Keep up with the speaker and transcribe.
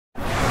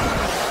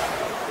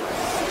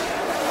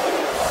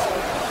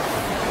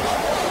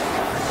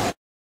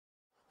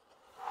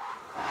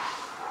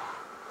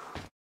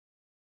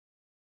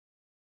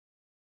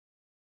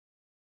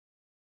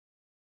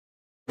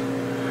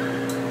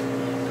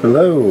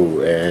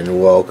Hello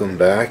and welcome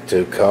back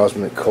to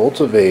Cosmic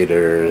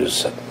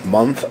Cultivators,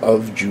 month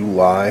of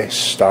July,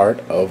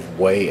 start of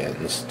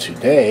weigh-ins.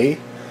 Today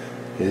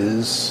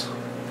is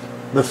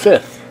the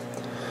 5th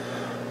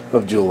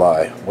of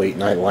July, weight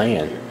night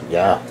lay-in.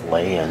 Yeah,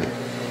 lay-in.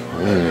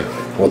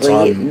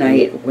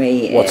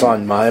 What's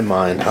on my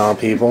mind, huh,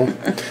 people?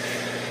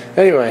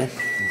 Anyway,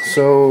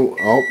 so,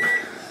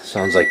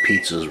 sounds like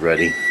pizza's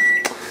ready.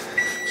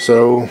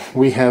 So,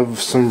 we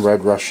have some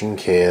red Russian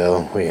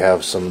kale, we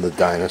have some of the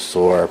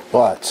dinosaur,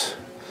 but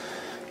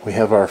we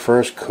have our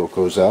first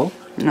cocoselle.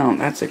 No,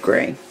 that's a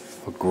gray.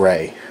 A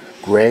gray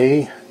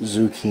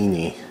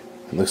zucchini.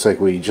 It looks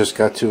like we just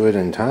got to it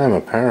in time,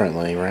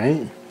 apparently,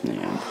 right?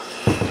 Yeah.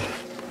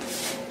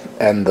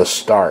 And the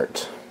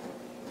start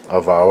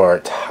of our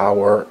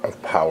Tower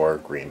of Power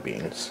green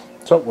beans.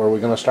 So, where are we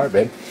going to start,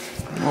 babe?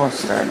 We'll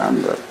start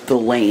on the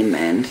lame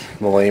end.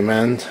 The lame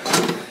end.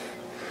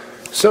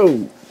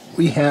 So,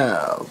 we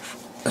have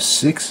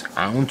 6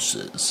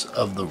 ounces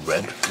of the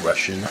red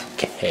Russian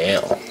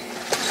kale.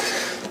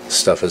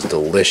 Stuff is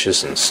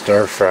delicious in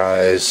stir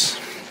fries.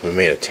 We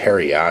made a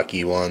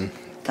teriyaki one.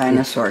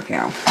 Dinosaur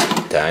kale.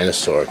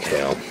 Dinosaur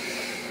kale.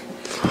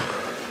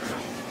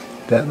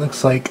 That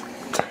looks like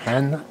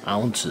 10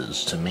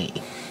 ounces to me.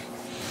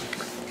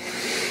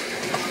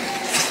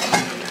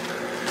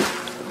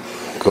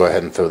 Go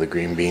ahead and throw the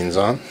green beans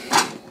on.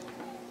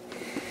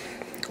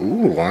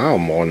 Ooh, wow,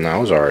 more than I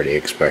was already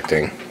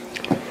expecting.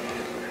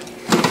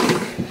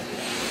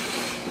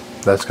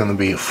 That's going to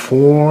be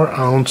 4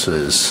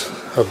 ounces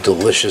of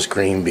delicious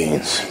green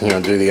beans. You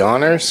want to do the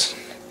honors?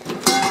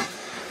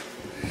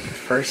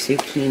 First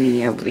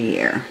zucchini of the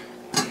year.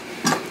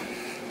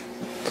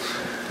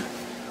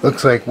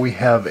 Looks like we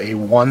have a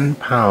 1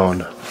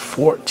 pound,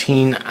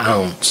 14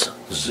 ounce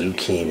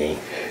zucchini.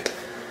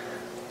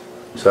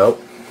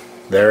 So,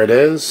 there it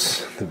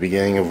is. The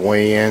beginning of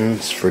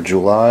weigh-ins for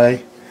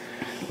July.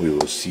 We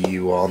will see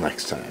you all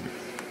next time.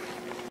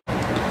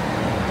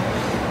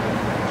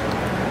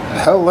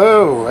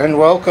 Hello and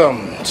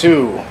welcome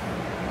to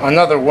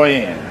another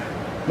weigh-in.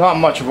 Not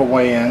much of a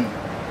weigh-in,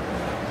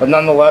 but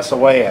nonetheless a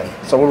weigh-in.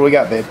 So what do we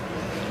got, babe?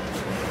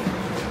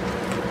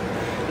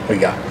 We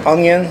got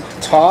onion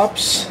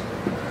tops,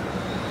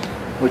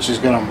 which is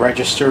going to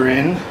register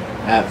in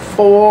at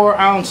 4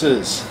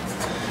 ounces.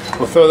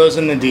 We'll throw those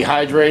in the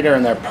dehydrator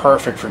and they're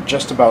perfect for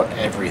just about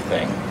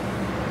everything.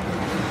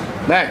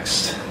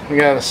 Next, we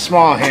got a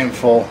small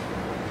handful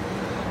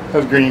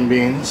of green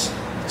beans.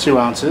 2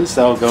 ounces,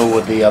 that'll go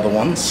with the other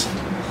ones.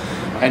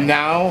 And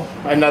now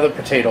another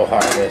potato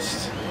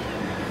harvest.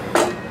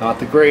 Not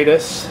the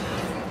greatest,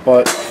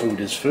 but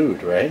food is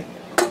food, right?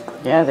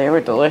 Yeah, they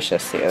were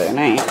delicious the other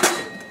night.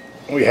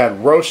 We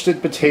had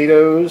roasted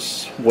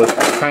potatoes with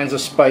all kinds of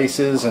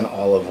spices and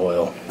olive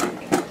oil.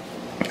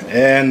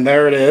 And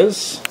there it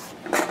is.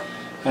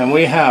 And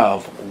we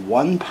have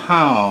 1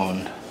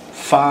 pound,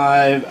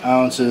 5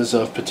 ounces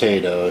of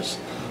potatoes.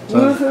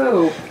 So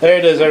woohoo! There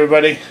it is,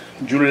 everybody.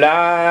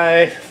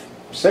 July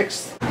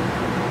 6th,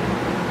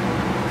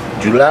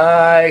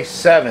 July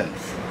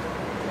 7th,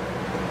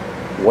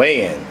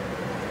 weigh-in.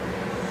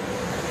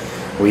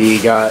 We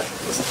got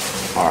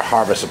our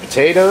harvest of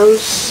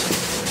potatoes.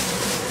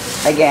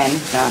 Again,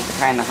 not the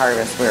kind of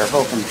harvest we were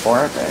hoping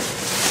for, but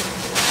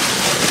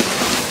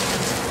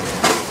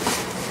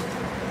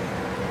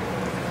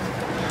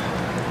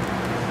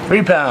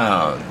 3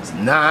 pounds,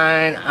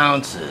 9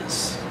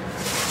 ounces.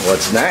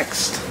 What's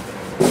next?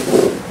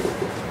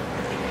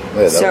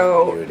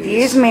 so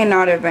these may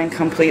not have been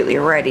completely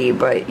ready,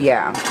 but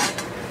yeah,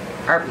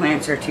 our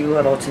plants are too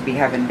little to be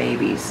having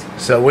babies.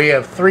 So we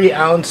have 3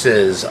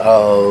 ounces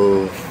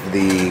of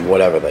the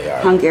whatever they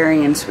are.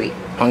 Hungarian sweet.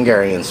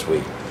 Hungarian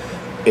sweet.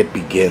 It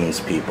begins,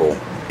 people.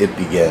 It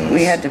begins.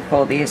 We had to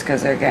pull these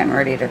because they're getting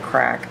ready to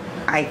crack.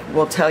 I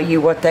will tell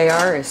you what they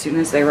are as soon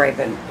as they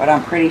ripen, but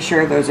I'm pretty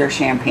sure those are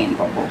champagne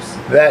bubbles.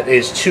 That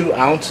is 2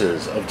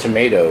 ounces of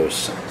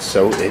tomatoes.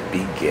 So it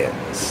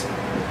begins.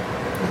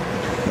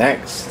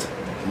 Next,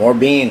 more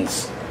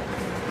beans.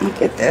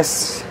 Look at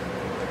this.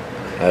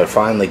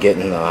 Finally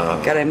getting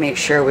Gotta make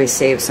sure we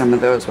save some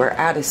of those. We're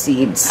out of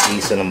seeds. a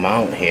decent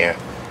amount here.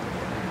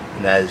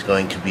 And that is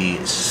going to be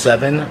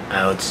 7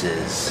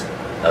 ounces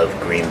of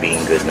green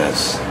bean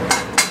goodness.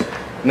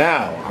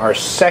 Now, our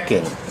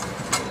second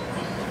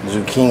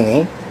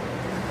zucchini.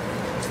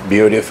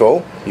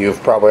 Beautiful.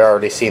 You've probably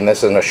already seen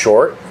this in a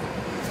short.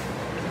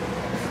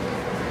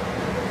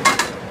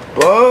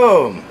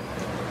 Boom!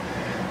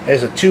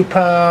 There's a 2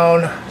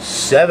 pound,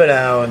 7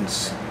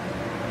 ounce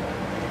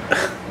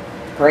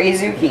Gray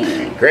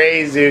zucchini.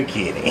 gray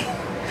zucchini.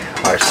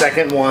 Our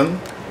second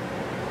one.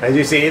 As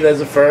you see, there's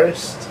the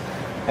first.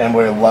 And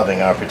we're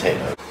loving our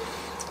potatoes.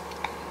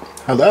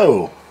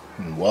 Hello,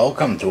 and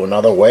welcome to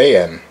another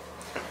weigh-in.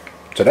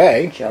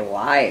 Today,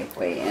 July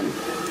weigh-in.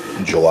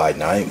 July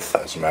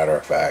 9th, as a matter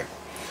of fact.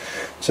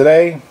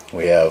 Today,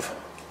 we have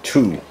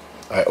 2.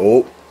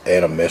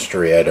 And a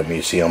mystery item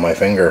you see on my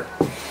finger.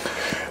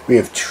 We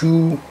have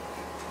 2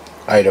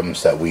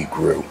 items that we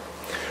grew.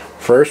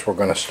 First, we're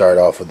going to start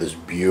off with this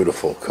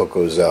beautiful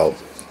cocoselle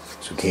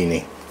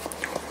zucchini.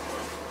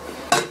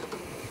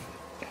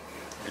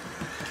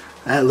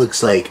 That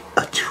looks like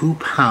a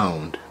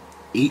 2-pound,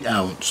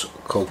 8-ounce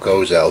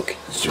Coco's elk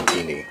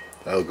zucchini.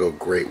 That'll go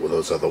great with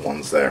those other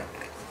ones there.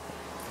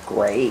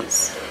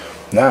 Great.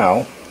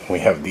 Now, we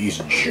have these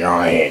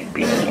giant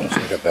beans.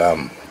 Look at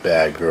them,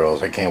 bad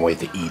girls. I can't wait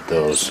to eat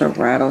those. It's a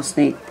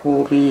rattlesnake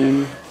pool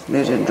bean.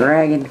 There's a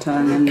dragon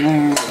tongue in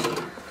there.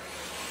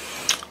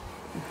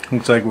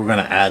 Looks like we're going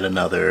to add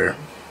another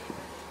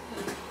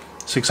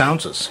 6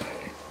 ounces.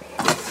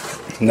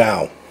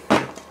 Now,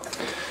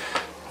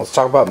 let's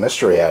talk about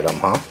mystery item,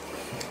 huh?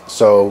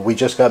 So, we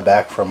just got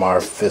back from our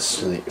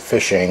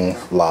fishing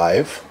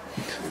live.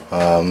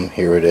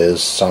 Here it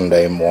is,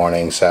 Sunday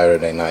morning,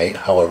 Saturday night,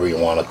 however you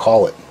want to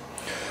call it.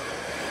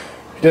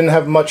 Didn't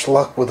have much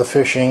luck with the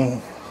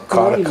fishing.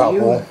 Caught a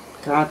couple. You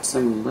got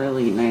some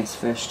really nice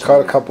fish today.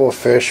 Caught a couple of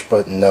fish,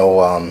 but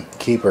no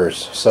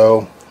keepers.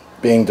 So,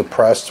 being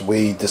depressed,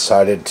 we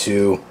decided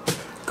to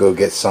go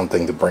get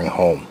something to bring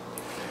home.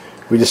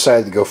 We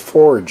decided to go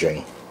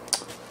foraging.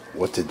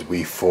 What did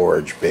we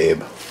forage,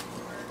 babe?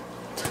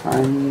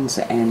 Tons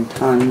and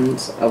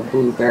tons of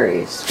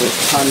blueberries,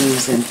 with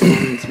tons and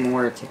tons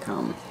more to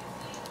come.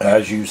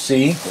 As you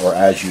see, or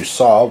as you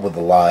saw with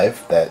the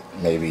live that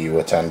maybe you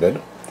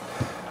attended,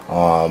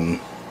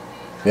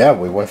 yeah,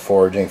 we went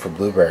foraging for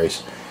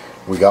blueberries.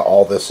 We got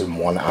all this in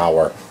 1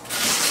 hour.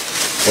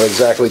 What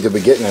exactly did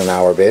we get in an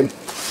hour, babe?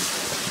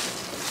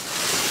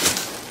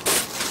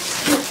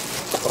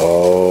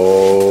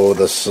 Oh,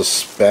 the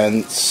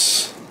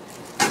suspense.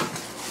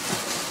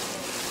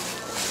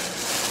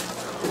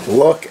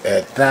 Look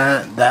at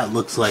that. That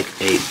looks like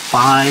a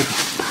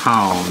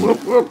 5-pound.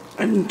 Whoop, whoop.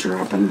 I'm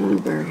dropping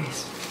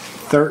blueberries.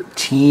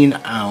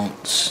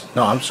 13-ounce.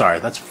 No, I'm sorry.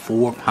 That's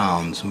 4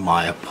 pounds.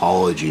 My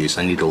apologies.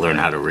 I need to learn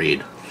how to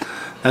read.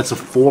 That's a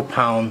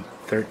 4-pound,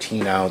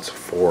 13-ounce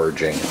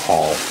foraging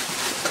haul.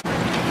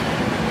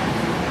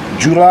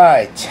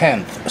 July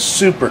 10th.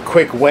 Super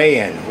quick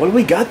weigh-in. What do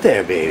we got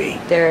there,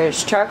 baby?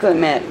 There's chocolate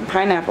mint,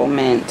 pineapple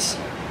mint,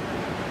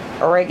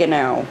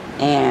 oregano,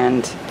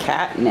 and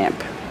catnip.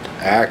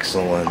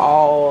 Excellent.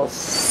 All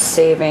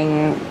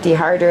saving,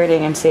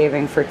 dehydrating and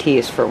saving for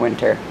teas for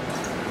winter.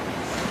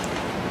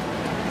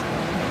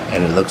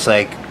 And it looks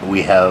like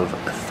we have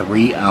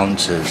 3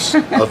 ounces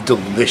of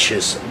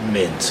delicious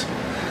mint.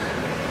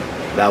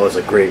 That was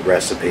a great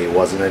recipe,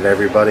 wasn't it,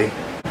 everybody?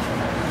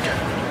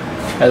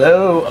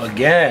 Hello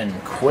again.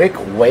 Quick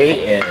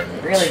weigh-in.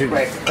 Really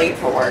quick. Late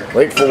for work.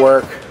 Late for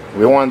work.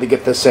 We wanted to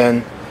get this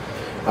in.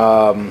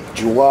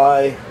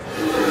 July...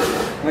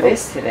 What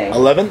is today?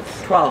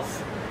 11th? 12th.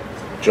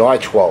 July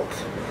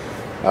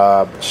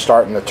 12th.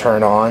 Starting to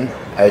turn on,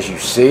 as you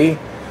see.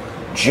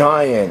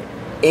 Giant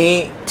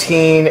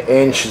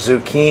 18-inch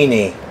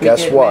zucchini.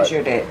 Guess what?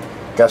 Measured it.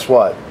 Guess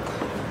what?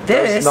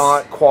 This does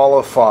not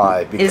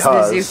qualify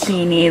because is the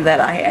zucchini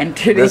that I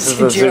entered this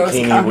into is the Joe's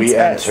zucchini contest. we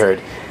entered.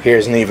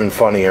 Here's an even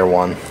funnier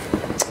one.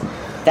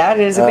 That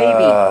is a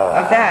baby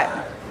of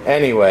that.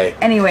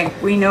 Anyway,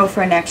 we know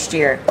for next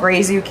year. Gray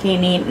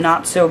zucchini,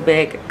 not so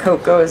big.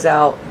 Coco's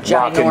out,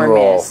 rock and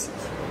roll. ginormous.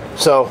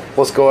 So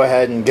let's go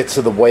ahead and get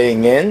to the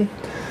weighing in.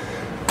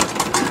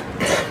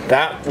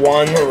 That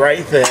one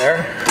right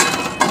there,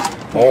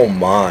 oh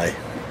my,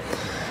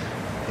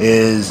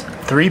 is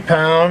 3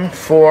 pound,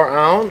 4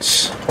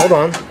 ounce. Hold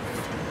on.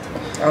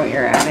 Oh,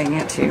 you're adding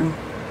it too.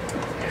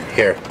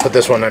 Here, put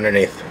this one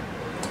underneath.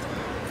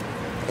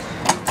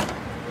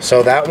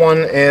 So that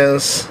one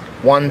is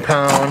 1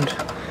 pound.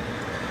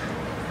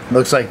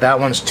 Looks like that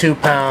one's 2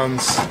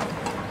 pounds.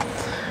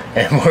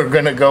 And we're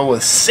gonna go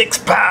with 6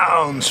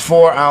 pounds,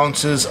 4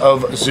 ounces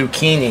of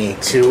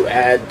zucchini to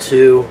add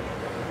to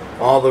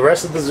all the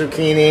rest of the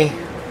zucchini.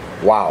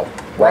 Wow,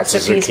 lots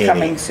of zucchini. Recipes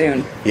coming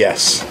soon.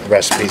 Yes,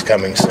 recipes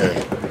coming soon.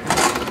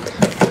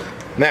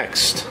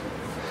 Next,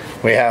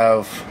 we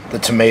have the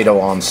tomato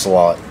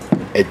onslaught.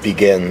 It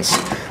begins.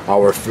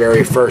 Our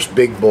very first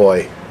big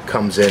boy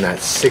comes in at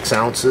 6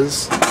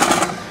 ounces.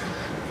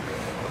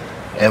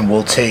 And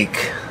we'll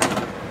take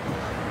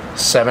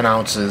 7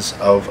 ounces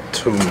of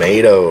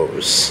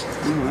tomatoes.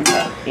 I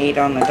got 8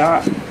 on the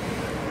dot.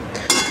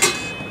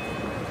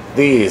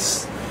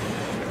 These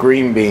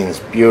green beans,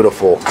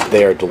 beautiful.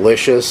 They are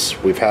delicious.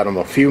 We've had them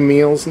a few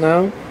meals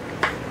now.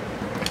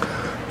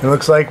 It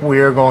looks like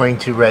we're going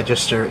to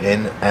register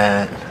in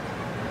at,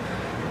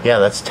 yeah,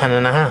 that's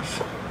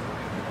 10.5.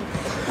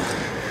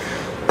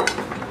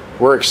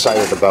 We're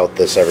excited about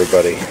this,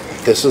 everybody.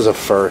 This is a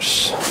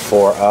first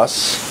for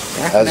us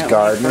as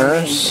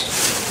gardeners.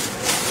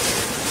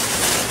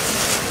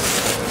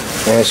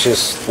 And it's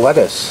just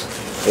lettuce.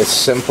 It's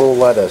simple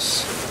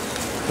lettuce.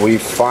 We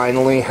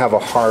finally have a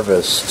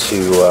harvest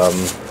to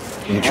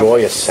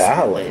enjoy a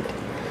salad.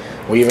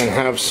 We even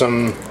have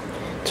some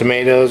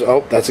tomatoes.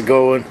 Oh, that's a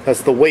good one.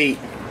 That's the weight.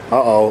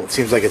 Uh-oh, it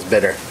seems like it's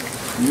bitter.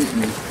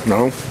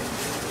 No?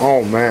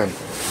 Oh, man.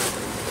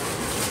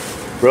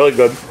 Really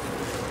good.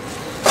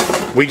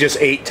 We just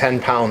ate 10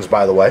 pounds,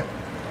 by the way.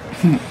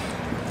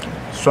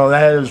 So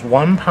that is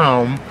 1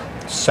 pound,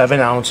 7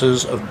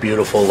 ounces of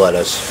beautiful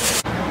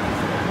lettuce.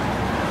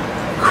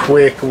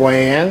 Quick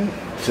weigh-in.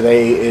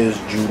 Today is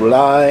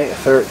July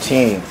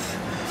 13th.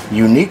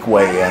 Unique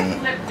weigh-in.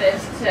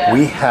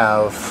 We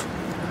have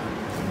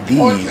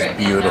these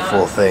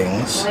beautiful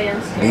things.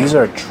 These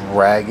are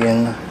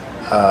dragon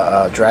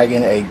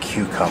egg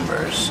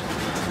cucumbers.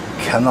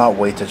 Cannot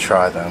wait to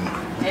try them.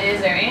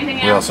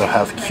 We also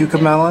have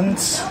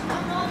cucamelons,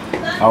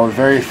 our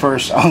very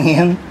first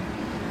onion,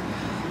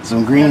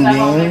 some green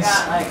beans,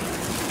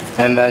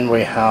 and then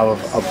we have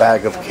a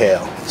bag of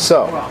kale.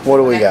 So, what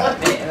do we got?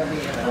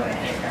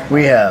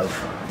 We have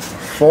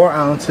 4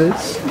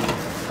 ounces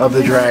of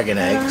the dragon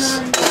eggs.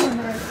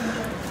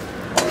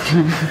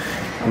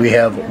 We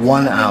have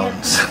 1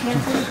 ounce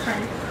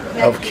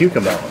of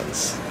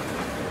cucamelons.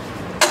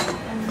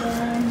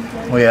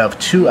 We have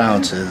 2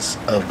 ounces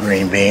of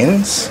green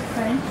beans.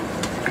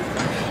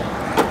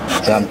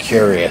 And I'm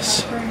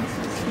curious.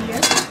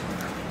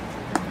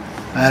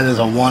 That is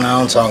a 1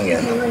 ounce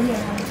onion.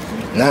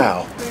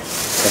 Now,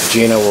 if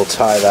Gina will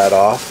tie that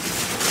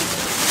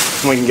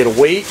off, we can get a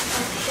weight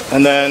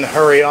and then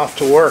hurry off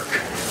to work.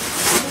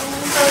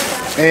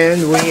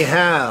 And we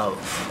have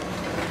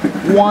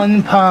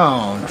 1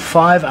 pound,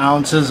 5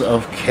 ounces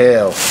of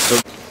kale.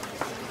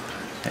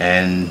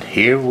 And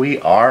here we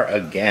are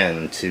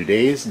again.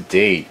 Today's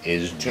date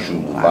is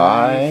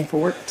July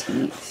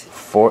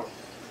 14th.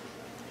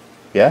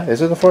 Yeah,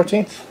 is it the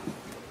 14th?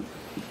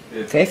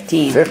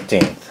 15th.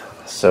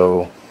 15th.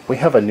 So we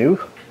have a new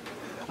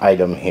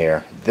item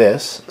here.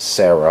 This,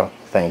 Sarah,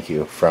 thank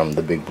you, from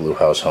the Big Blue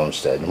House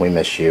Homestead. We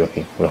miss you.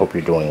 We hope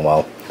you're doing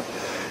well.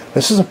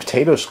 This is a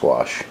potato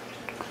squash.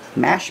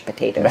 Mashed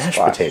potato Mashed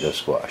squash. potato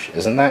squash.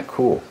 Isn't that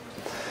cool?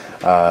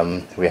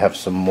 We have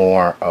some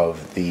more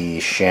of the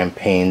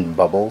champagne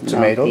bubble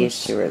tomatoes. No,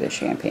 these two are the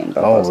champagne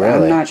bubbles. Oh,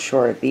 really? I'm not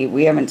sure.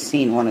 We haven't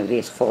seen one of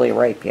these fully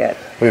ripe yet.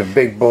 We have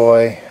Big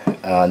Boy,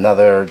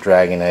 another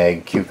dragon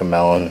egg,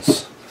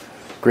 cucamelons,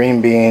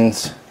 green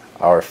beans,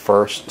 our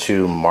first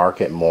 2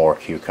 Market More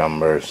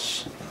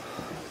cucumbers,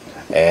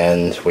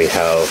 and we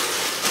have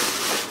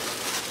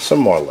some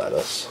more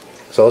lettuce.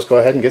 So let's go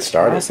ahead and get We're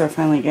started. also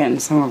finally getting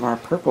some of our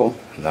purple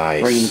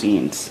Nice. green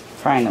beans.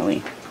 Finally.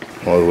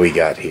 What do we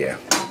got here?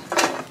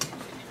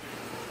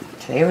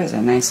 Today was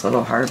a nice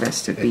little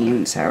harvest of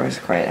beans. I was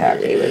quite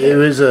happy with It it.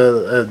 was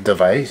a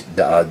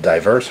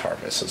diverse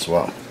harvest as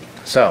well.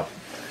 So,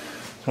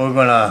 we're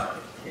going to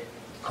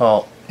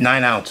call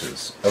 9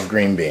 ounces of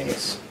green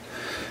beans.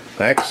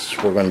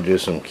 Next, we're going to do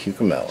some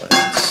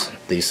cucamelons.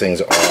 These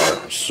things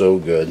are so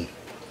good.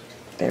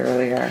 They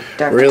really are.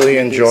 Definitely Really be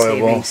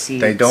enjoyable. saving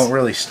seeds. They don't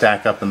really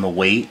stack up in the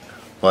weight,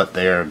 but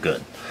they are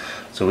good.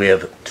 So we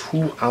have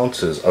 2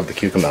 ounces of the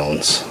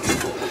cucamelons.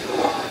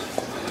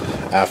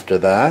 After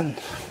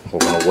that, we're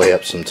going to weigh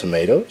up some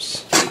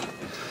tomatoes.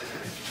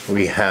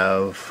 We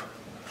have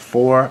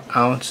 4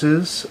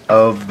 ounces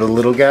of the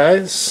little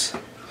guys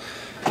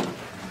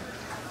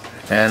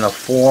and a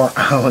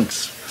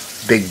 4-ounce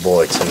Big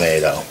Boy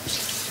tomato.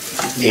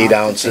 8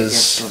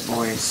 ounces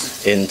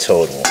boys. in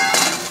total.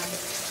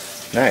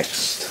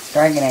 Next,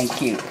 Dragon egg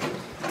cute.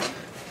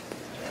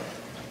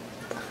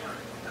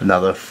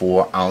 another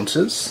 4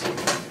 ounces.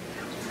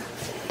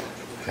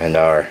 And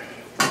our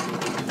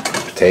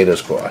potato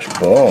squash.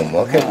 Boom,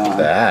 look at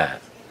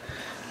that.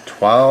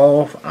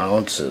 12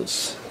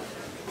 ounces.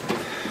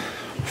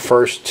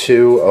 First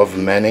 2 of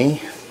many.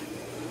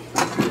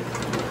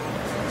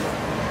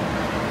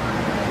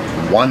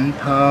 1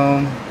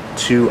 pound,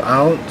 2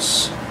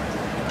 ounce.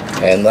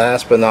 And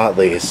last but not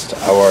least,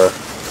 our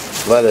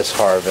lettuce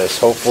harvest.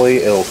 Hopefully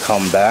it'll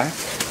come back.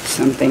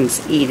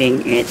 Something's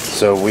eating it.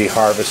 So we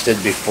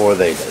harvested before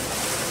they did.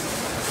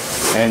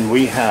 And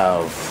we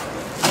have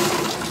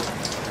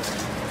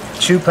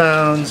 2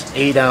 pounds,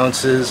 8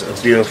 ounces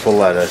of beautiful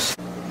lettuce.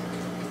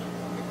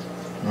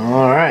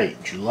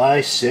 Alright, July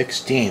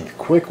 16th.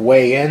 Quick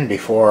weigh-in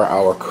before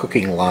our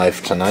cooking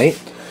live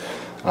tonight.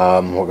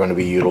 We're going to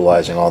be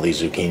utilizing all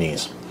these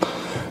zucchinis.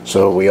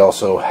 So we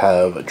also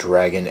have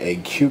dragon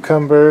egg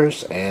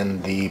cucumbers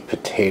and the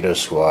potato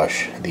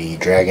squash. The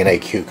dragon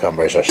egg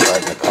cucumbers are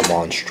starting to come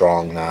on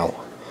strong now.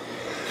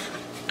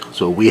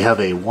 So we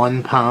have a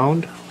 1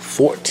 pound,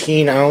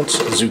 14 ounce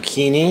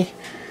zucchini,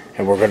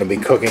 and we're going to be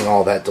cooking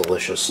all that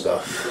delicious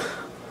stuff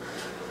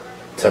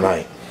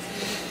tonight.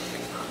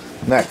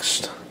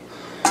 Next,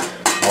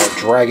 our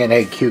dragon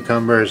egg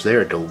cucumbers. They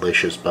are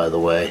delicious, by the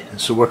way.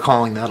 So we're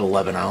calling that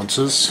 11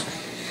 ounces.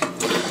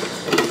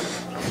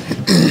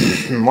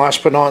 And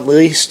last but not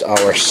least,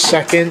 our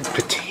second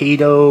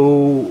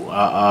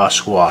potato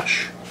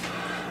squash.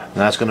 And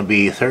that's going to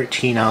be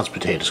 13 ounce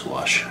potato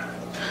squash.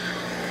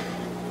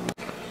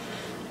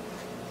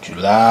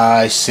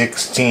 July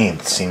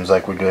 16th. Seems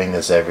like we're doing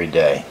this every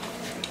day.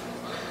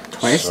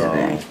 Twice a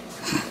day.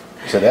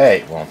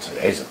 Today, well,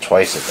 today's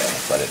twice a day,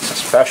 but it's a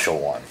special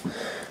one.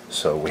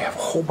 So we have a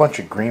whole bunch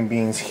of green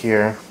beans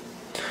here.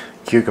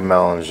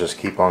 Cucamelons just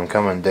keep on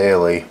coming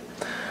daily.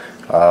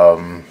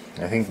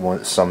 I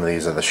think some of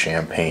these are the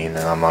champagne,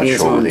 and I'm not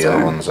sure what the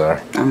other ones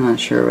are. I'm not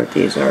sure what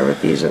these are, but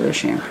these are the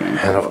champagne.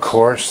 And of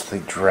course, the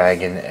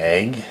dragon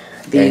egg.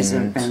 These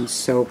have been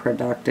so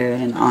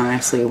productive and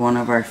honestly one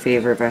of our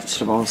favorite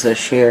vegetables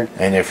this year.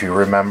 And if you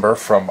remember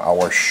from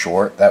our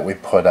short that we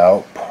put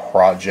out,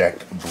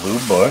 Project Blue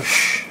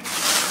Bush,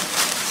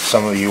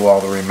 some of you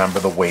all remember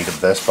the weight of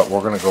this, but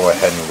we're going to go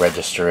ahead and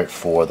register it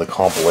for the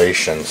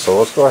compilation. So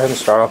let's go ahead and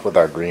start off with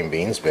our green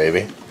beans,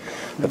 baby.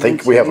 I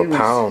think we have a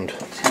pound.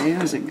 Today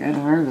was a good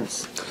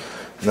harvest.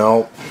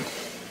 No.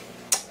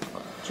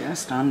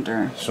 Just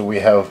under. So we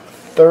have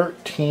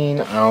 13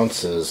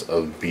 ounces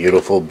of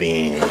beautiful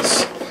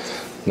beans.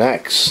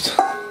 Next,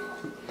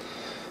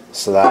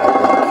 slide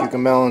the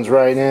cucamelons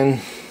right in.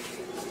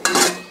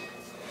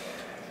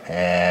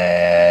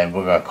 And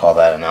we're going to call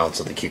that an ounce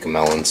of the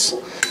cucamelons.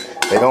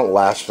 They don't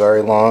last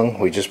very long.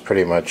 We just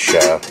pretty much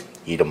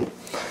eat them.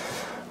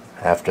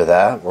 After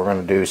that, we're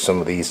going to do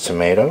some of these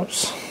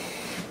tomatoes.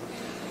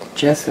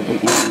 Just the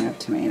beginning of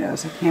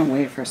tomatoes. I can't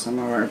wait for some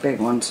of our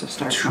big ones to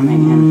start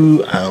coming in.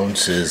 2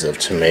 ounces of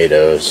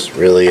tomatoes.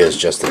 Really is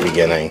just the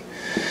beginning.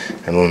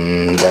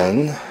 And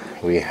then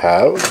we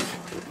have,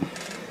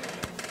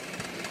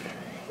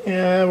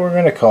 yeah, we're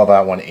going to call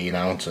that one 8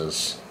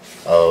 ounces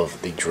of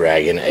the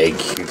dragon egg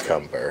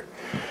cucumber.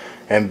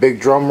 And big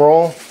drum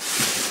roll.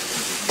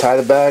 Tie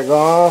the bag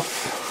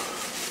off.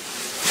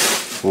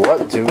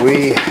 What do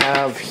we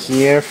have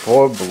here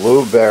for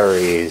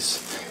blueberries?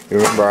 You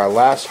remember our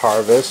last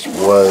harvest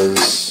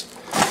was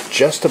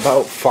just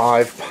about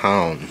 5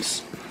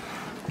 pounds.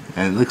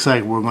 And it looks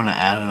like we're going to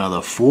add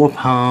another 4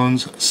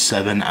 pounds,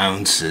 7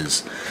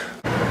 ounces.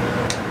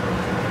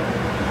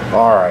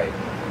 Alright,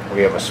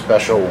 we have a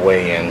special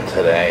weigh-in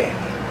today.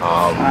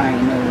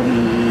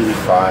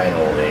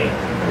 Finally,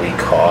 we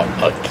caught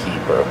a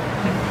keeper.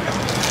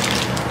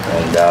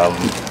 And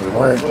we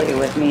weren't... Hopefully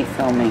with me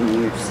filming,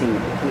 you've seen the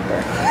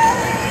keeper.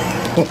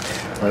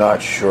 We're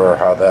not sure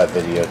how that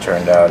video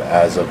turned out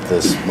as of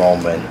this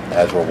moment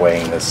as we're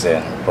weighing this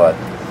in, but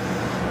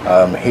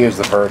here's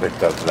the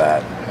verdict of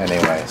that.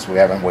 Anyways, we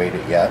haven't weighed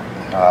it yet.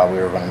 We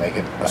were going to make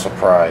it a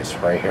surprise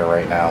right here,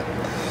 right now.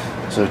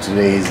 So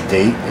today's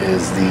date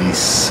is the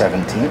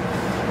 17th.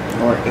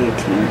 Or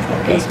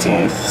 18th.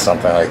 18th,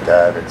 something like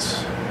that.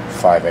 It's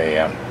 5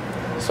 a.m.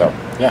 So,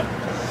 yeah.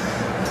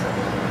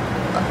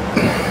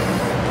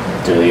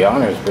 Do the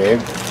honors,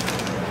 babe.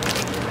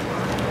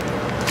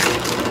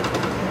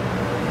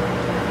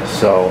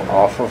 So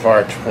off of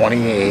our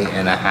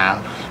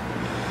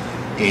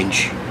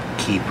 28.5-inch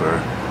keeper,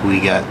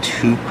 we got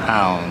 2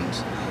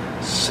 pounds,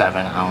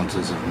 7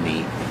 ounces of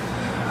meat.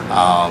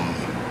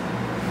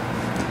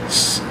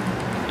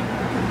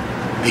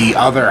 The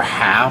other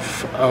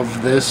half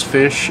of this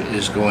fish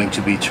is going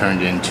to be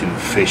turned into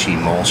fish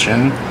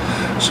emulsion,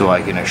 so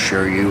I can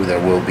assure you there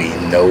will be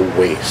no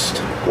waste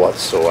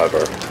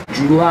whatsoever.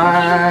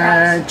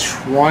 July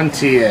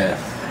 20th.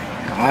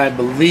 I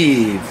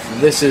believe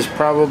this is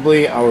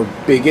probably our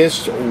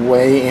biggest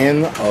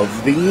weigh-in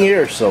of the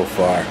year so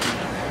far.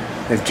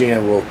 If Gina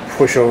will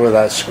push over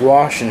that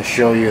squash and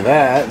show you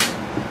that.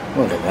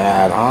 Look at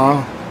that,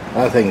 huh?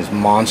 That thing's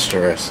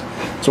monstrous.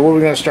 So what are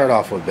we going to start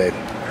off with, babe?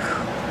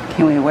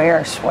 Can we weigh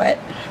our sweat?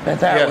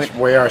 Yes,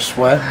 weigh our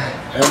sweat.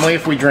 Only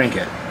if we drink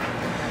it.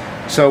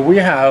 So we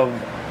have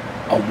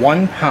a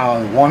 1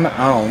 pound, 1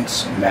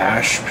 ounce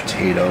mashed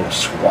potato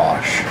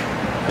squash.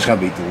 It's going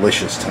to be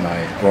delicious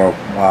tonight, or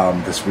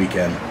this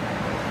weekend.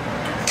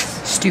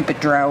 Stupid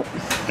drought.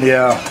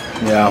 Yeah.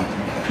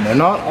 They're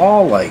not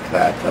all like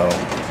that, though.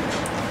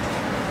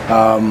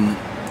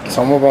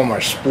 Some of them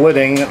are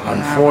splitting,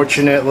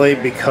 unfortunately,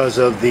 because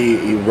of the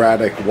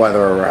erratic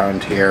weather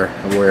around here,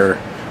 where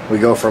we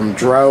go from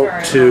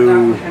drought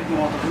to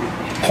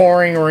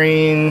pouring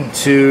rain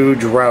to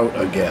drought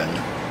again.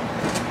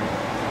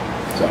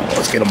 So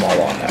let's get them all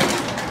on there.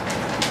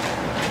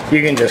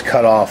 You can just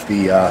cut off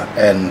the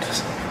end.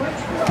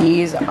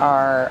 These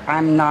are,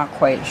 I'm not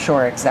quite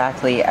sure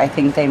exactly. I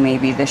think they may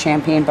be the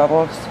champagne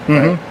bubbles.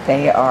 But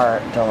they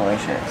are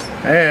delicious.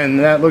 And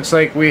that looks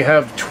like we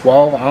have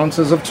 12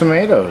 ounces of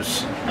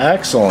tomatoes.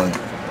 Excellent.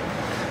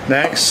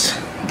 Next,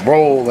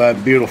 roll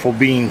that beautiful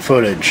bean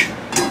footage.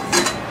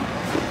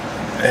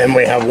 And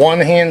we have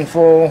 1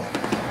 handful,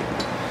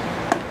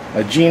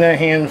 a Gina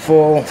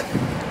handful.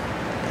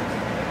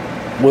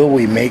 Will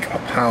we make a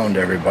pound,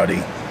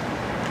 everybody?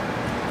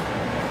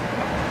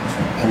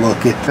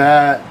 Look at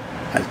that.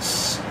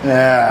 It's,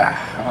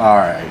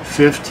 alright,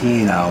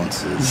 15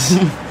 ounces.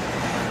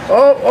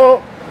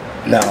 Oh,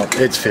 no,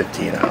 it's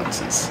 15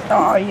 ounces.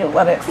 Oh, you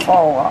let it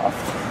fall off.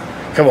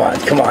 Come on,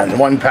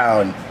 1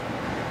 pound.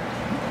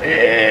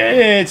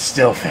 It's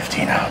still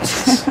 15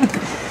 ounces.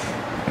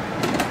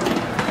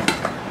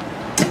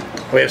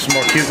 We have some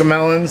more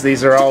cucamelons.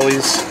 These are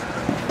always...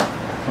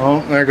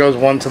 Oh, there goes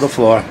one to the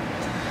floor.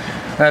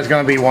 That's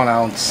going to be 1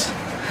 ounce.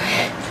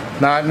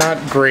 Not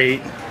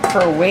great.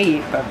 For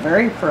weight, but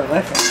very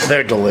prolific.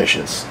 They're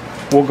delicious.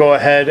 We'll go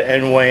ahead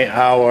and weigh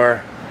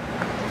our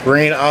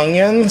green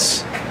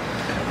onions,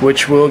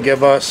 which will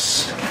give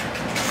us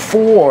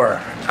 4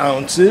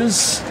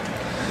 ounces.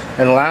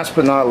 And last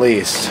but not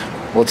least,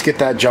 let's get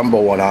that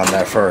jumbo one on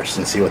there first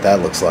and see what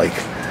that looks like.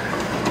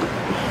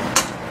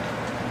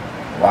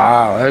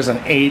 Wow, there's an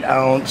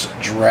 8-ounce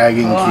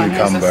dragon cucumber.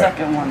 Here's the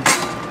second one.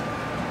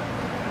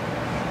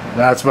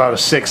 That's about a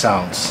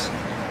 6-ounce.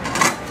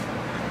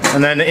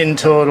 And then in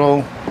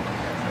total,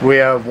 we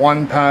have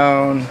 1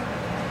 pound,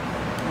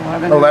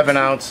 11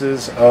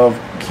 ounces of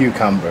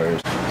cucumbers.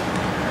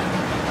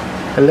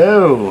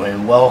 Hello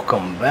and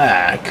welcome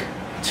back.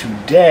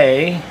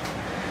 Today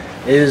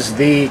is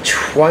the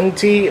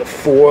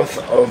 24th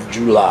of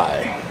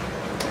July.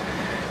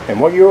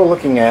 And what you're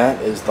looking at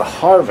is the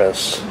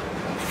harvest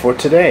for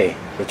today,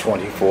 the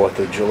 24th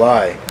of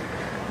July.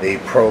 The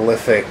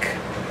prolific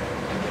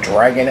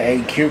dragon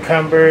egg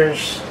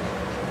cucumbers,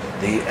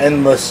 the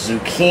endless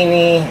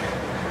zucchini,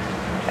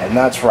 and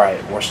that's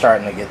right, we're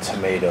starting to get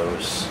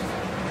tomatoes.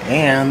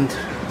 And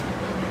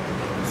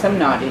some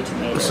naughty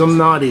tomatoes. Some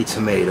naughty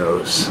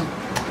tomatoes.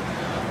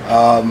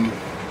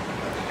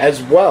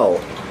 As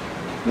well,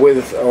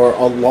 with or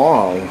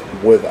along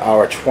with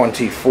our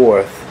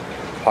 24th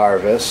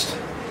harvest,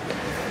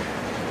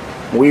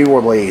 we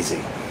were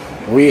lazy.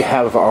 We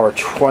have our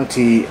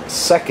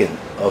 22nd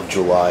of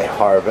July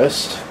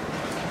harvest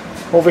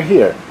over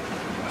here.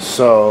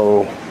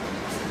 So,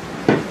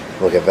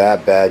 look at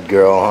that bad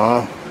girl,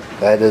 huh?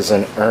 That is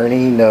an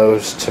Ernie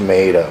nose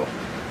tomato.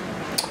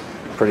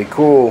 Pretty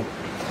cool.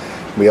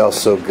 We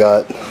also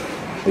got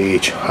the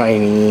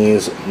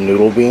Chinese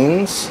noodle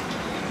beans.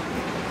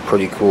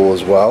 Pretty cool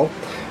as well.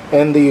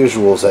 And the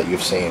usuals that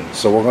you've seen.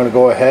 So we're going to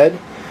go ahead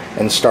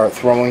and start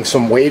throwing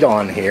some weight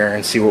on here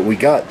and see what we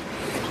got.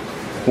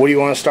 What do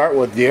you want to start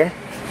with, dear?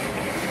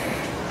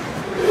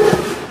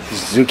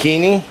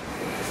 Zucchini?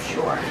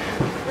 Sure.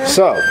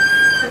 So,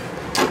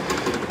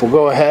 we'll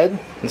go ahead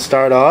and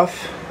start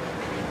off.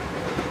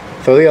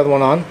 Throw the other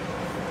one on.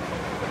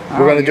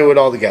 We're going to do it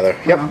all together.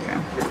 Yep. Okay.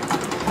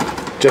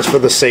 Just for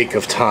the sake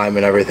of time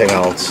and everything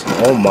else.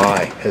 Oh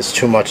my, it's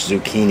too much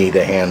zucchini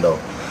to handle.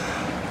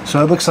 So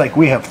it looks like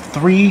we have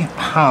 3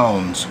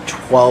 pounds,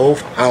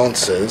 12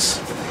 ounces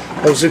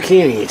of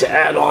zucchini to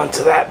add on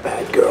to that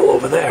bad girl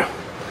over there.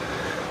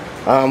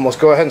 Let's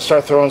go ahead and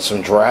start throwing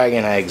some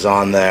dragon eggs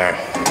on there.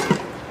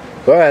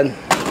 Go ahead.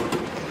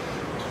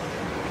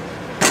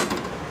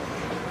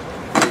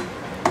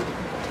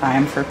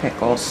 Time for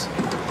pickles.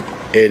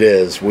 It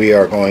is. We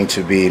are going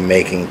to be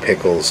making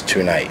pickles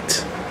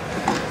tonight.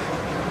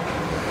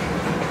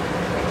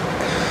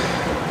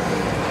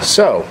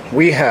 So,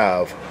 we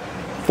have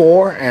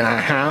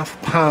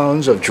 4.5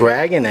 pounds of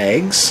dragon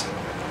eggs.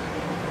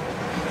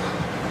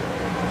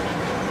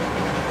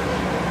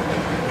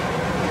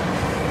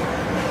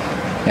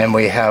 And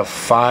we have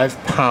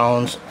 5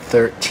 pounds,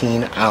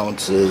 13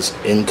 ounces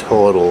in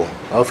total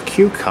of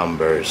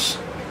cucumbers.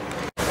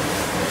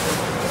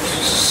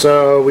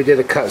 So we did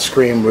a cut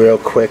screen real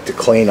quick to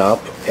clean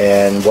up,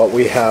 and what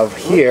we have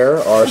here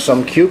are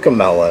some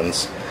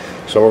cucamelons.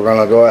 So we're going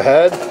to go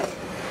ahead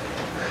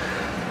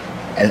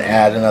and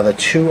add another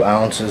 2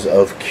 ounces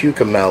of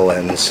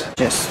cucamelons.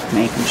 Just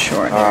making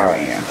sure. There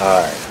we go.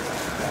 Alright.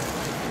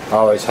 I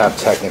always have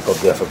technical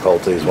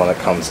difficulties when it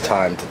comes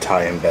time to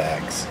tie in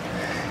bags.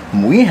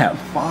 We have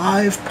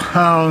 5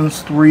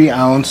 pounds, 3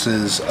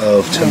 ounces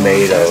of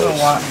tomatoes. There's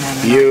a lot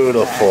hanging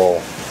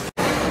Beautiful.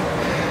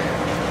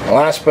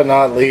 Last but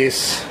not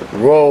least,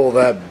 roll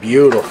that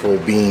beautiful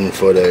bean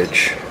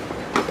footage.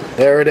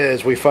 There it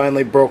is. We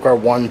finally broke our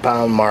 1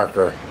 pound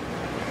marker.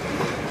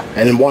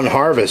 And in one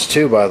harvest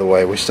too, by the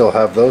way. We still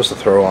have those to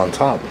throw on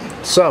top.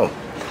 So,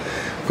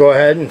 go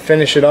ahead and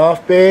finish it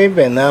off, babe.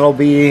 And that'll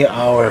be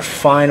our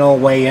final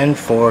weigh-in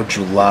for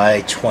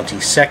July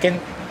 22nd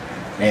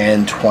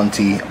and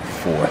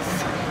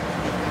 24th.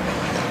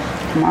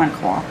 Come on,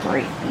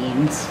 cooperate,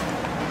 beans.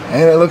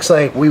 And it looks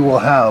like we will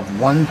have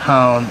 1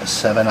 pound,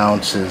 7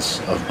 ounces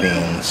of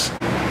beans.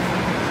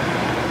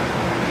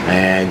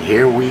 And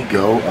here we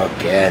go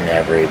again,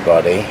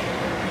 everybody.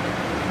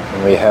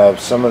 And we have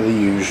some of the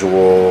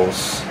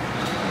usuals,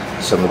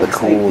 some of the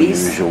cool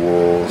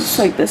usuals. Looks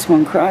like this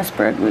one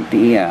crossbred would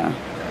be,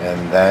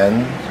 And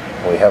then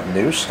we have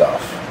new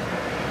stuff.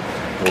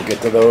 We'll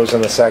get to those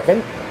in a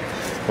second.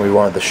 We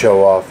wanted to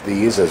show off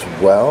these as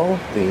well.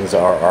 These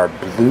are our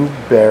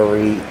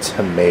blueberry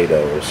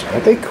tomatoes.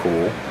 Aren't they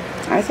cool?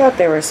 I thought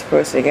they were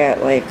supposed to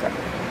get like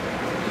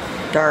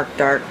dark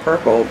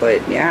purple,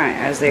 but yeah,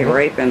 as they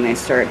ripen, they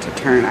start to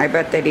turn. I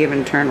bet they'd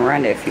even turn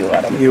red if you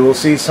let them. You will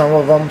see some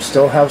of them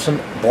still have some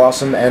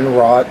blossom and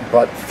rot,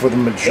 but for the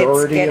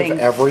majority of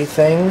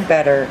everything,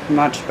 better,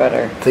 much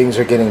better. Things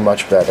are getting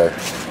much better.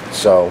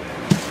 So,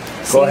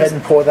 go ahead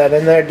and pour that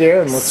in there,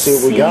 dear, and let's see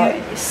what we got.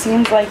 It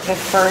seems like the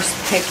first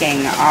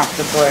picking off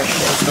the bush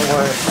is the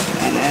worst,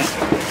 and it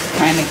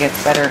kind of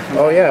gets better.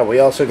 Oh yeah, we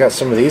also got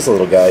some of these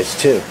little guys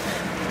too.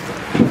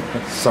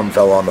 Some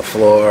fell on the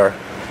floor.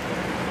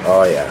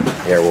 Oh yeah,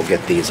 here, we'll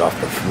get these off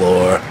the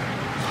floor.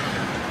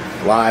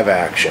 Live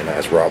action,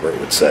 as Robert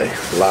would say.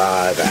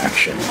 Live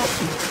action.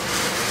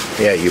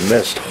 Yeah, you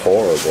missed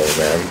horrible,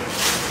 man.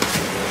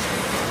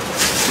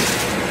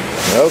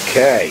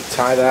 Okay,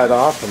 tie that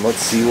off and let's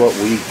see what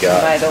we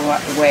got. By the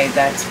way,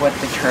 that's what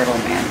the Turtle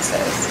Man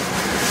says.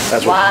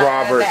 That's what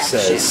Robert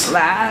says.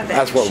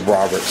 That's what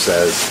Robert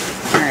says.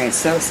 Alright,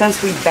 so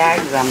since we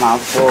bagged them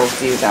up, we'll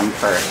do them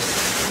first.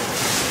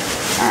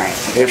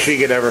 Alright. If she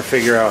could ever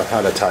figure out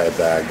how to tie a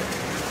bag.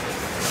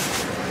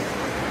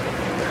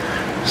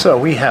 So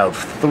we have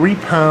 3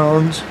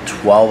 pounds,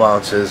 12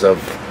 ounces of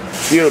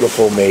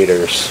beautiful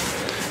maters.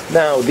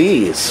 Now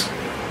these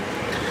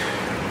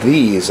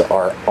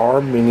are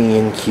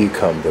Armenian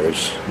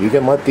cucumbers. You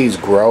can let these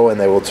grow and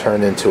they will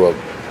turn into a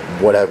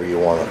whatever you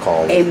want to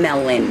call them. A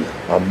melon.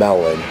 A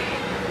melon.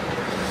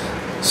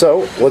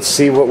 So let's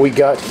see what we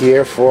got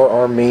here for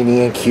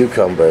Armenian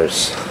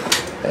cucumbers.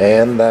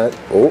 And that,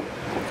 oh,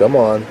 come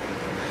on.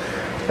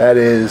 That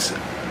is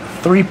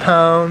 3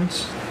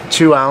 pounds,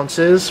 2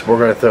 ounces. We're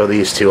going to throw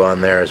these 2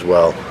 on there as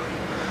well.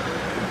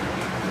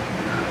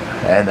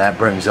 And that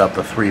brings up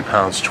the 3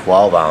 pounds,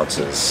 12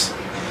 ounces.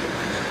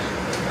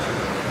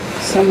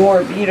 Some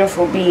more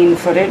beautiful bean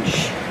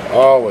footage.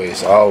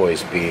 Always,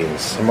 always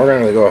beans. And we're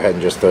going to go ahead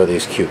and just throw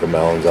these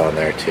cucamelons on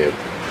there too.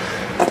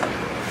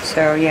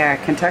 So yeah,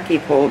 Kentucky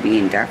pole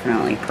bean,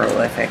 definitely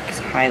prolific.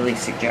 Highly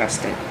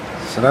suggested.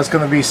 So that's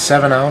going to be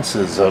 7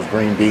 ounces of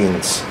green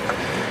beans.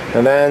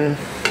 And then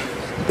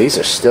these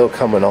are still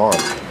coming on.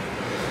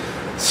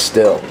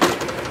 Still.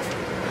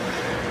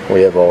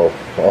 We have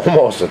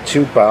almost a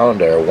 2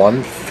 pounder,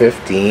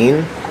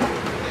 115.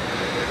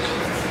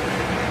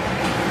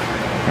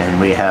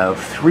 And we have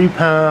 3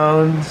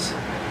 pounds,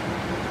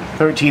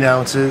 13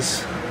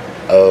 ounces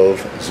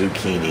of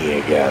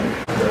zucchini again.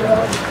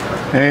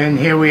 And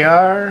here we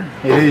are.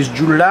 It is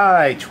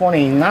July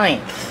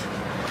 29th.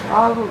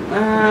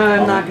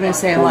 I'm not going to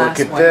say last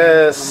Look at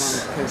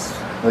this.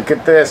 Look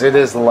at this. It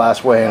is the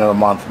last weigh-in of the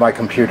month. My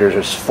computer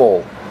is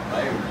full.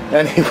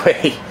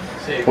 Anyway,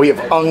 we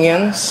have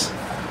onions.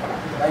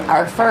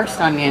 Our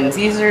first onions.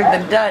 These are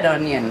the dud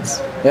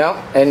onions.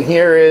 Yeah, and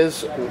here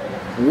is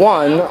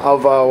one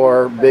of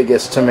our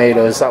biggest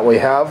tomatoes that we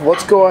have.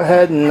 Let's go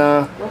ahead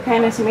and... What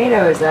kind of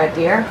tomato is that,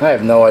 dear? I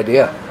have no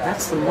idea.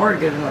 That's the more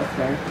good look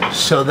there.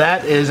 So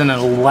that is an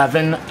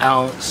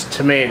 11-ounce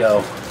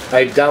tomato.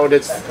 I doubt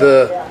it's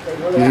the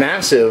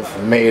massive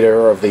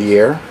mater of the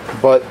year,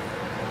 but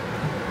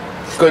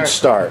good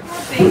start.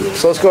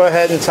 So let's go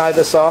ahead and tie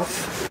this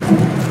off.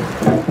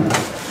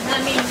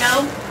 Let me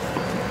know.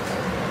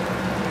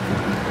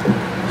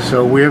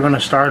 So we're going to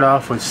start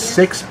off with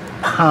 6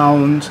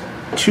 pounds,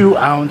 2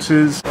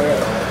 ounces.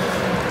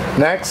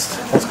 Next,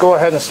 let's go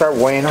ahead and start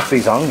weighing up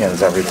these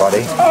onions,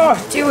 everybody. Oh,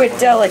 do it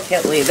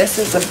delicately. This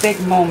is a big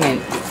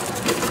moment.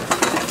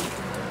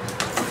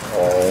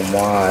 Oh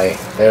my,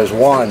 there's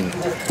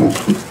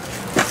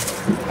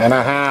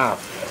 1.5.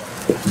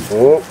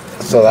 Whoop,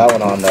 so that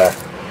one on there.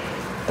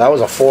 That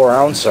was a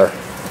 4-ouncer.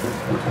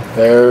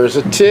 There's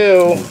a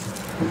 2.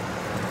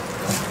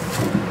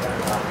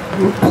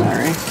 Oops,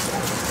 sorry.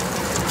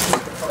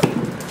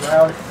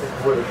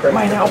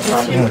 Might help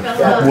us.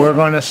 We're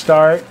going to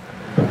start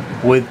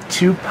with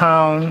 2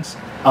 pounds,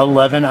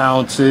 11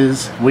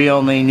 ounces. We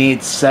only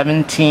need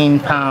 17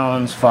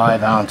 pounds,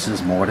 5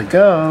 ounces more to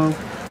go.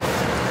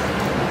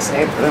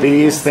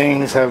 These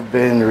things have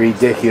been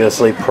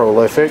ridiculously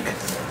prolific.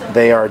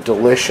 They are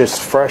delicious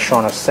fresh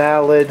on a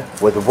salad,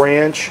 with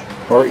ranch,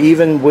 or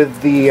even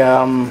with the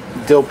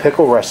dill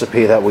pickle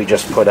recipe that we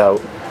just put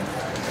out.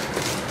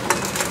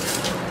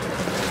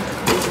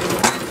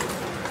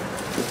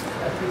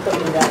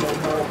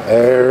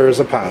 There's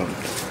a pound.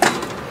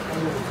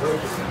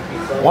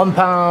 1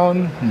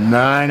 pound,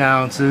 9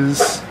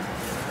 ounces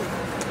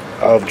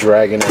of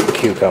dragonite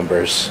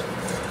cucumbers.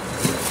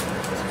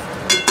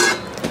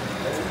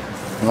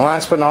 And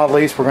last but not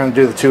least, we're going to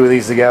do the 2 of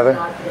these together.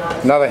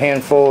 Another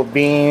handful of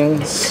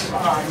beans.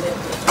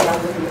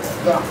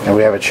 And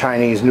we have a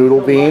Chinese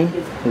noodle bean.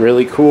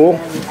 Really cool.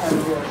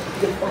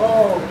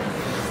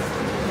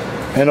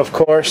 And of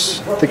course,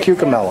 the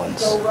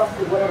cucamelons.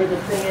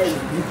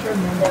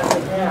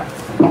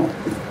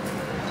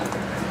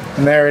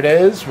 And there it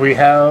is. We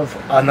have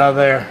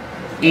another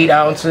 8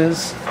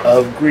 ounces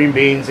of green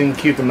beans and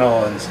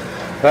cucamelons.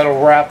 That'll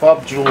wrap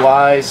up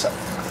July's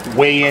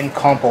weigh-in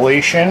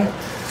compilation.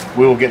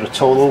 We will get a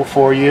total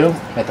for you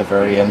at the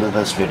very end of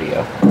this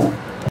video.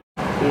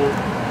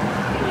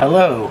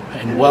 Hello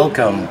and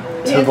welcome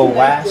to the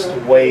last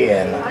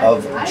weigh-in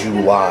of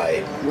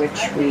July.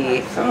 Which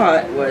we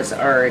thought was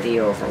already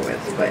over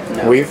with, but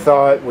no. We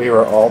thought we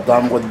were all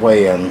done with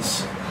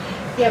weigh-ins,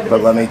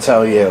 but let me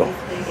tell you,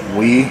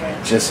 we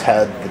just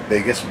had the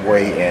biggest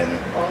weigh-in,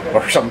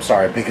 or I'm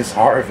sorry, biggest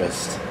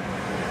harvest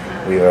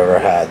we've ever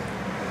had.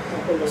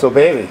 So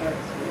baby,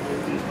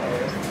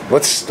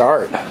 let's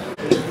start.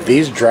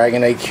 These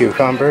dragonite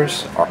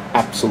cucumbers are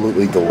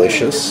absolutely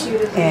delicious.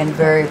 And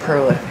very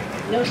prolific.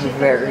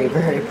 Very,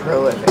 very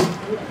prolific.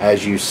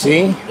 As you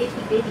see,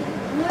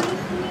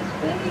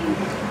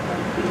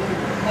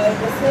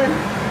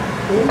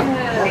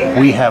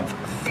 we have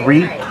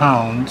 3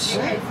 pounds,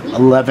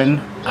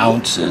 11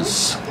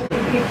 ounces.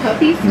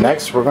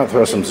 Next, we're going to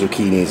throw some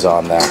zucchinis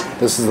on there.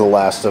 This is the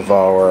last of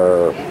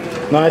our...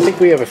 No, I think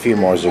we have a few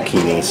more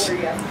zucchinis.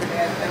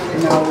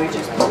 No, we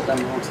just pulled them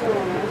out.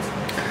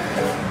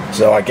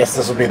 So I guess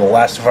this will be the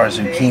last of our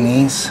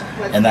zucchinis,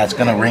 and that's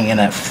going to ring in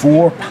at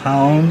 4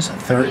 pounds,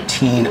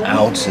 13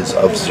 ounces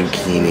of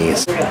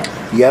zucchinis.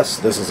 Yes,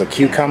 this is a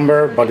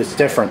cucumber, but it's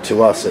different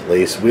to us at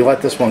least. We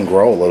let this one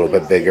grow a little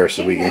bit bigger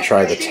so we can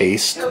try the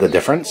taste, the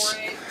difference.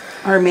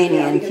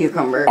 Armenian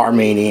cucumber.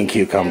 Armenian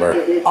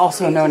cucumber.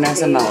 Also known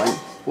as a melon.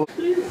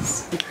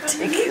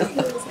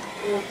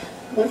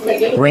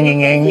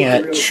 Ringing in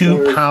at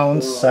 2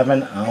 pounds,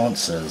 7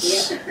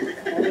 ounces.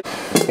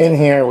 In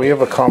here we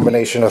have a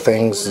combination of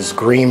things. There's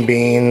green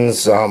beans,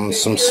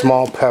 some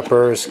small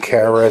peppers,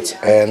 carrots,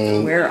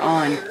 and We're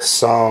on.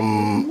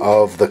 some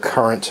of the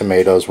currant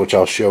tomatoes, which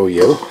I'll show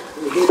you.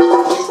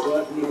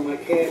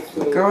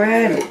 Go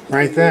ahead.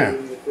 Right there.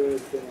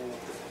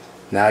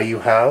 Now you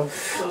have,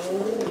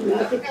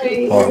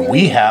 or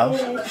we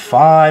have,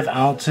 5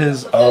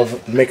 ounces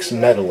of mixed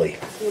medley.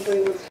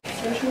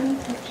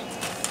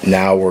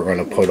 Now we're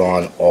going to put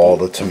on all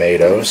the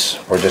tomatoes.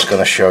 We're just going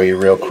to show you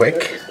real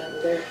quick.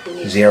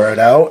 Zero it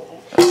out,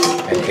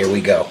 and here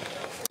we go.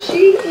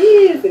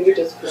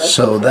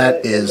 So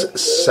that is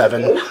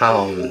 7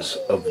 pounds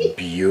of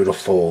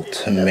beautiful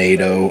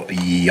tomato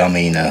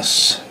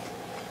yumminess.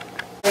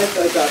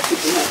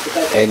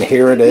 And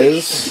here it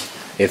is.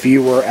 If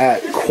you were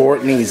at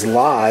Courtney's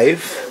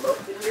live,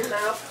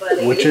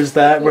 which is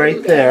that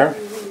right there,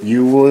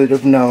 you would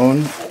have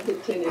known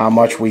how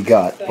much we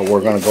got. But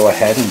we're going to go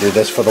ahead and do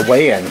this for the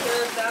weigh-in.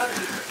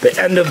 The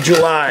end of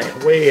July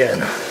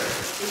weigh-in.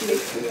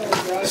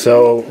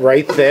 So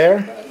right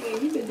there,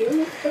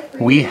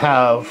 we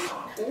have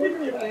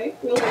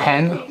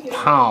 10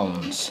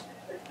 pounds,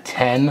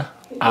 10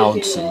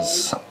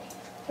 ounces.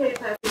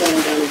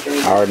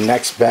 Our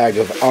next bag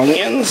of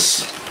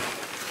onions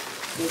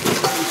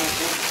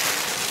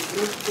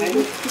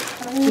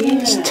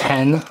is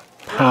 10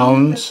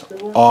 pounds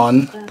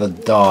on the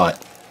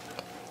dot.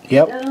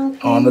 Yep,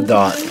 on the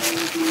dot.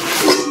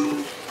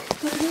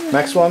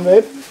 Next one,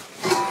 babe.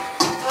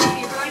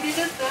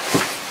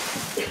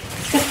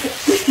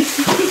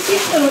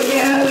 Oh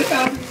yeah, the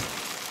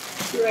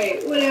coffee.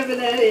 Right, whatever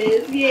that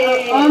is.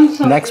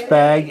 Yeah. Next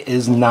bag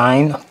is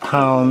 9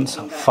 pounds,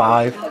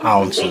 5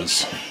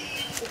 ounces.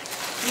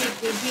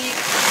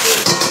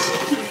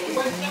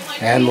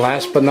 And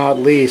last but not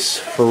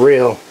least, for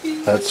real,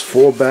 that's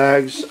 4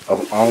 bags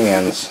of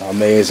onions.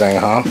 Amazing,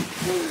 huh?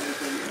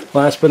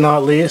 Last but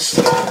not least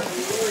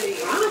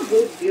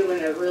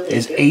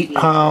is 8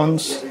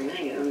 pounds,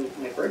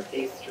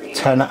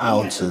 10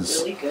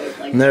 ounces.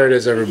 And there it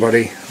is,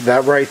 everybody.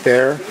 That right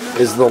there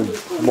is the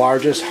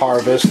largest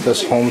harvest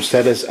this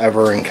homestead has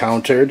ever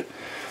encountered.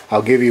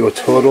 I'll give you a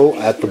total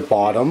at the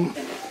bottom.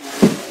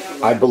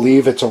 I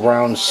believe it's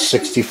around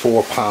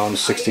 64 pounds,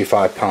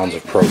 65 pounds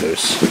of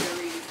produce.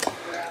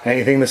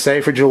 Anything to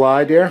say for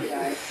July, dear?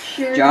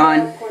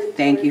 John,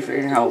 thank you for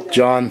your help.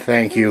 John,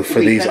 thank you for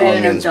these Couldn't have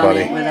onions, done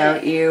buddy. it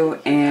without you,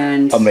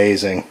 and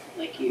Amazing.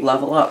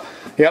 level up.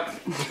 Yep.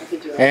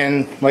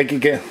 And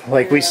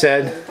like we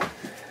said,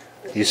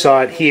 you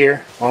saw it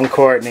here on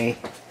Courtney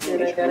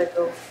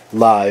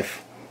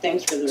live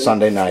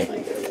Sunday night.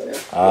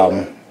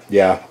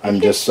 Yeah, I'm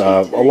just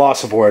a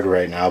loss of word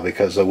right now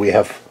because we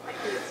have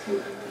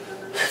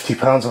 50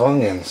 pounds of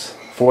onions,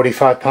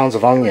 45 pounds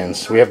of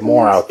onions. We have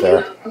more out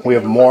there. We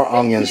have more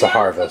onions to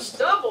harvest.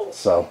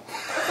 So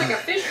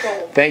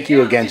thank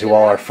you again to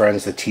all our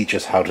friends that teach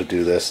us how to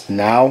do this.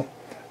 Now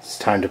it's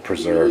time to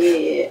preserve.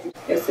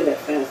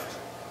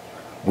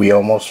 We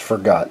almost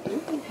forgot.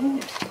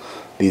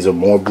 These are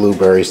more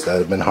blueberries that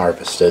have been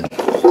harvested.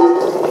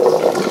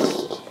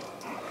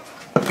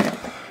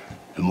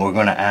 And we're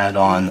going to add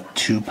on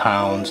 2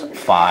 pounds,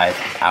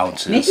 5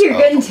 ounces. Mickey, you're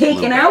getting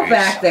taken out blueberries.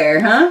 back there,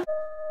 huh?